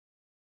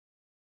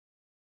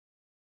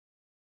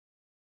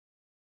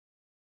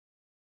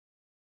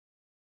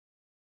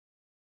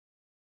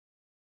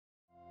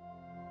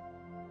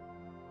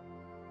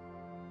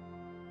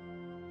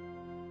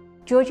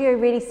Giorgio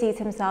really sees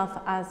himself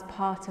as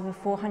part of a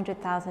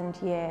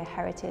 400,000-year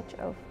heritage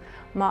of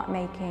mark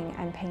making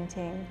and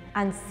painting,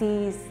 and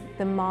sees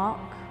the mark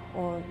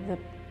or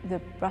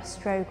the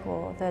brushstroke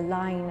or the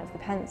line of the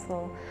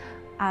pencil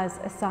as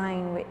a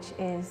sign which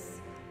is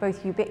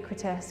both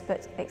ubiquitous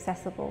but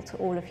accessible to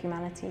all of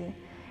humanity.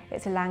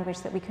 It's a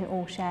language that we can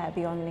all share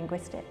beyond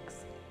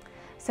linguistics.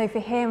 So for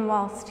him,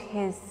 whilst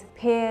his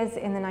peers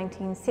in the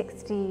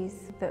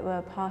 1960s that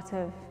were part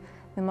of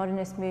the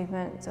modernist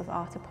movement of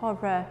arte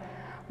pauvre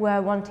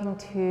were wanting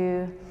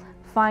to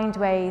find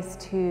ways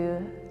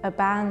to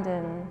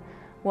abandon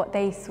what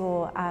they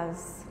saw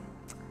as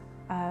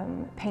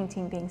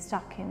painting being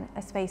stuck in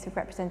a space of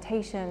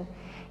representation,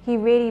 he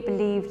really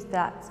believed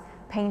that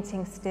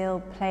painting still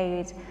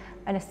played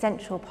an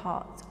essential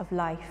part of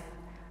life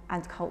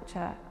and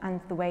culture and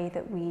the way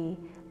that we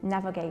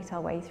navigate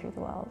our way through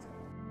the world.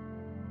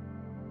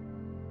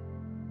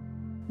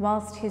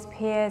 Whilst his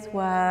peers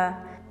were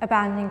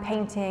abandoning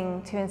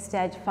painting to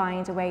instead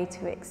find a way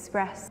to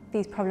express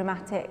these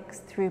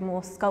problematics through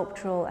more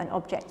sculptural and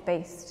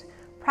object-based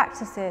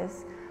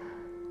practices,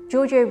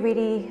 Giorgio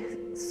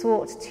really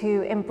sought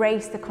to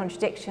embrace the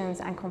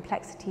contradictions and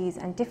complexities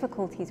and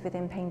difficulties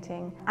within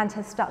painting and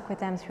has stuck with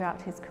them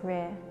throughout his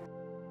career.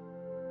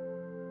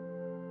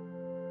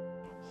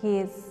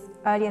 His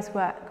earliest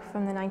work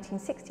from the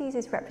 1960s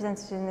is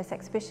represented in this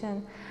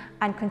exhibition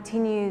and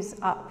continues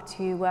up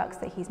to works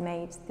that he's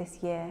made this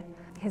year.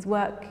 His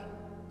work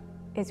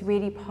is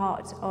really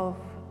part of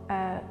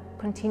a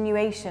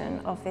continuation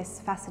of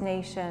this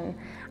fascination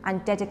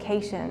and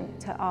dedication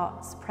to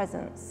art's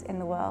presence in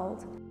the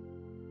world.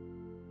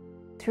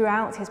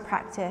 Throughout his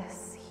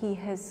practice, he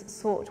has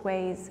sought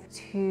ways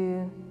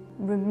to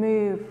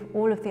remove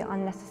all of the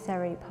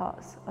unnecessary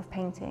parts of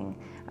painting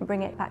and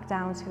bring it back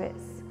down to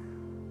its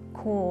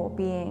core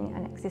being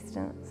and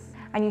existence.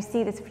 And you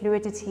see this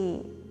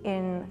fluidity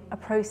in a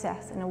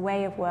process and a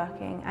way of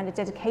working and a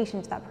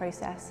dedication to that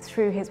process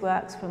through his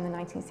works from the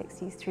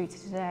 1960s through to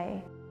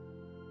today.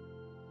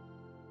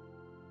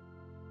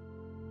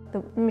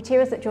 The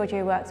materials that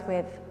Giorgio works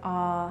with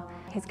are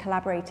his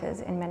collaborators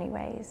in many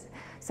ways.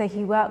 So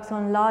he works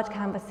on large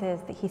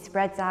canvases that he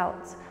spreads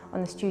out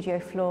on the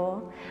studio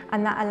floor,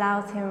 and that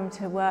allows him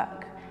to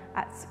work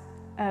at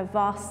a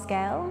vast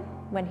scale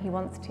when he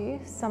wants to,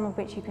 some of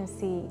which you can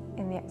see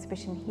in the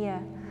exhibition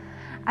here.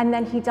 And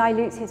then he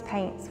dilutes his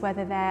paints,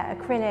 whether they're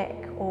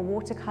acrylic or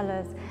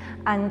watercolours,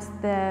 and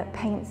the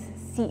paints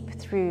seep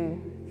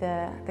through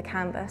the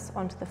canvas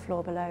onto the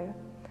floor below.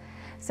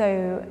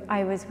 So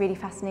I was really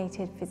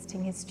fascinated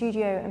visiting his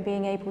studio and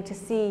being able to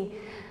see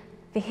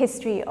the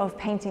history of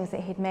paintings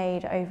that he'd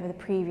made over the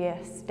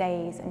previous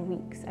days and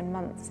weeks and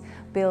months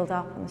build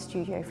up on the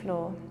studio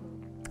floor.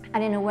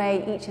 And in a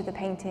way, each of the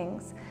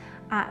paintings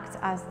act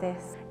as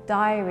this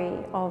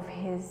diary of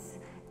his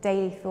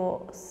daily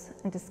thoughts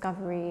and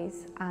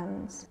discoveries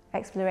and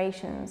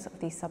explorations of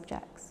these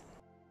subjects.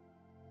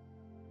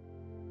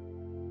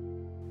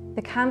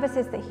 The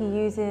canvases that he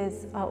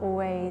uses are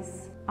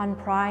always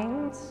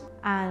unprimed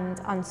and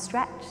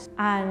unstretched,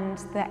 and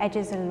the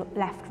edges are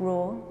left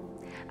raw.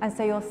 And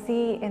so you'll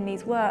see in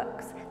these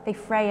works, they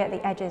fray at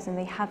the edges and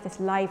they have this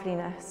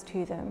liveliness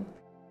to them.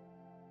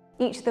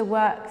 Each of the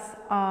works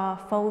are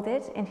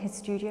folded in his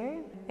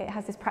studio. It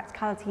has this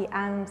practicality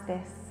and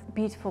this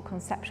beautiful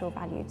conceptual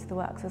value to the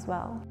works as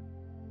well.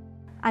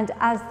 And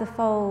as the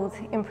fold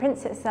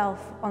imprints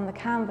itself on the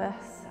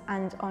canvas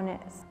and on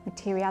its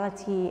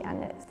materiality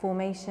and its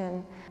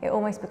formation, it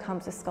almost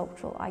becomes a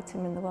sculptural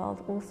item in the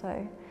world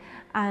also.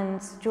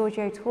 And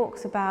Giorgio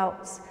talks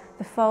about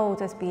the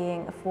fold as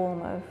being a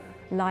form of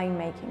line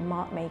making,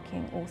 mark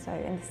making also,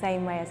 in the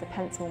same way as a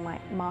pencil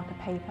might mark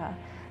a paper,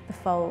 the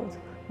fold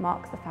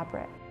marks the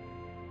fabric.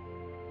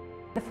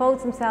 The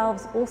folds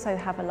themselves also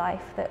have a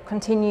life that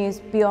continues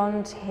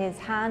beyond his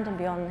hand and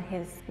beyond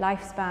his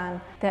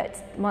lifespan,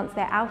 that once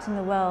they're out in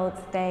the world,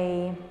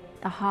 they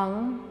are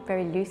hung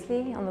very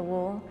loosely on the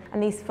wall,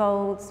 and these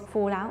folds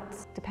fall out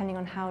depending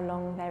on how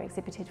long they're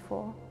exhibited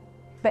for.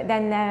 But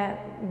then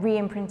they're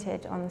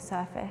re-imprinted on the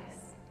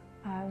surface,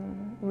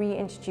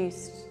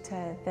 reintroduced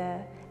to the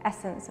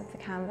essence of the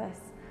canvas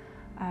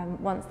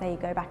once they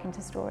go back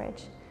into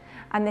storage.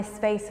 And this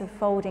space of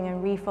folding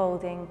and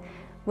refolding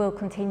will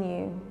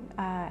continue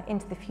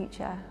into the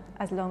future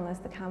as long as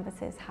the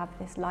canvases have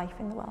this life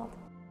in the world.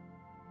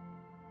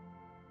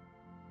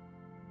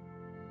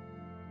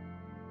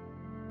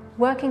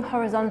 Working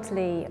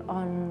horizontally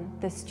on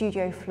the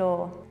studio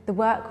floor, the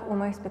work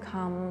almost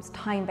becomes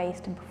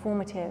time-based and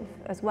performative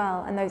as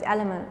well, and those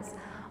elements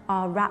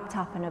are wrapped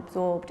up and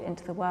absorbed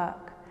into the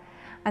work.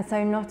 And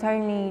so not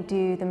only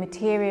do the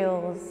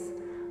materials,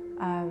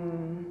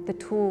 the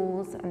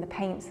tools and the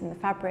paints and the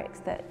fabrics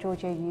that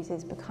Giorgio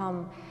uses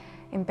become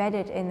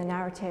embedded in the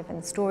narrative and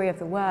the story of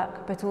the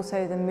work, but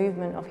also the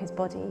movement of his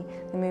body,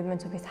 the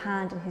movement of his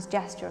hand and his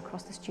gesture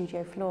across the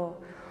studio floor.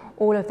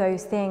 All of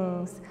those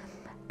things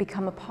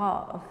become a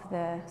part of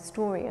the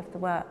story of the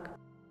work.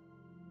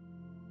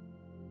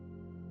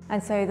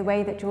 And so the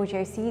way that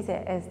Giorgio sees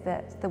it is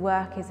that the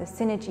work is a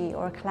synergy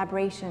or a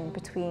collaboration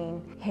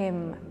between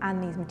him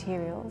and these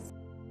materials.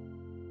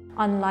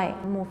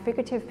 Unlike more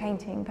figurative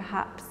painting,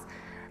 perhaps,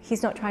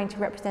 he's not trying to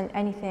represent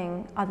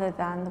anything other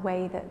than the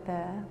way that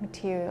the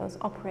materials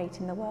operate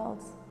in the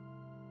world.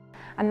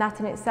 And that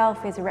in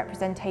itself is a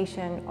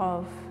representation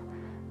of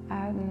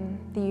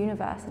the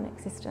universe and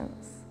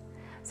existence.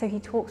 So he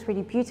talks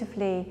really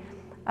beautifully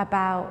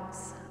about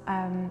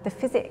the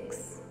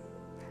physics,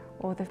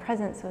 or the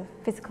presence of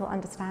physical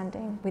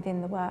understanding within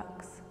the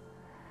works.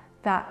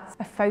 That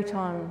a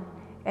photon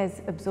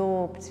is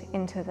absorbed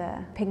into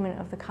the pigment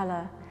of the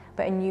colour,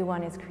 but a new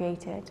one is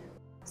created.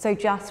 So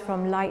just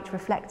from light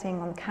reflecting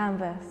on the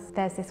canvas,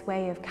 there's this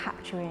way of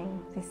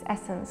capturing this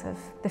essence of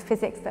the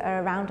physics that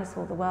are around us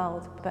all the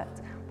world, but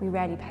we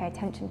rarely pay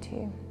attention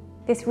to.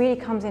 This really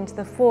comes into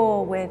the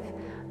fore with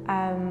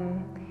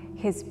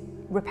his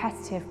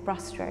repetitive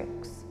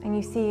brushstrokes. And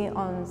you see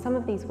on some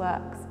of these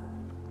works,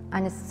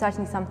 and it's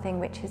certainly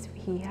something which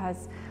he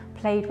has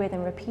played with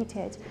and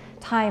repeated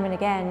time and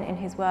again in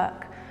his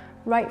work,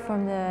 right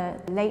from the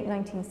late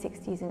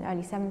 1960s and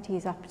early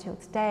 70s up until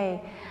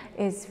today,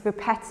 is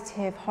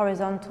repetitive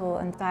horizontal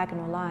and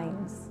diagonal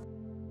lines.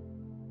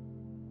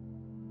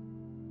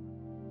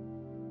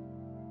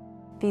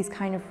 These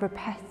kind of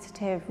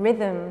repetitive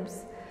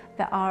rhythms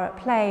that are at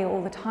play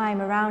all the time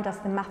around us,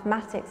 the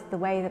mathematics, the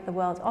way that the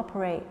world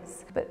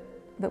operates, but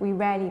that we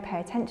rarely pay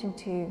attention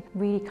to,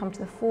 really come to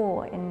the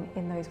fore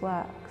in those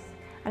works.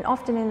 And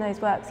often in those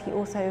works he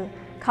also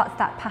cuts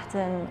that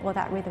pattern or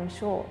that rhythm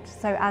short.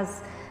 So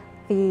as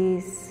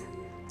these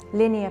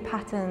linear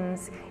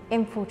patterns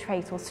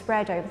infiltrate or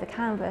spread over the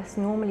canvas,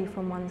 normally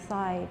from one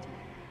side,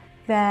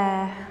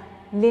 their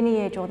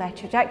lineage or their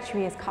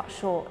trajectory is cut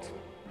short.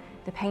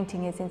 The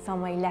painting is in some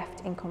way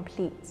left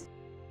incomplete.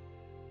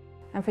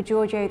 And for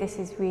Giorgio, this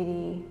is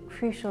really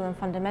crucial and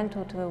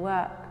fundamental to the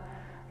work,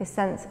 this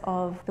sense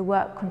of the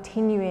work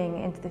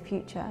continuing into the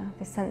future,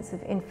 this sense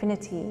of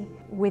infinity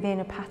within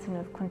a pattern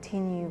of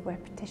continued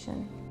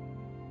repetition.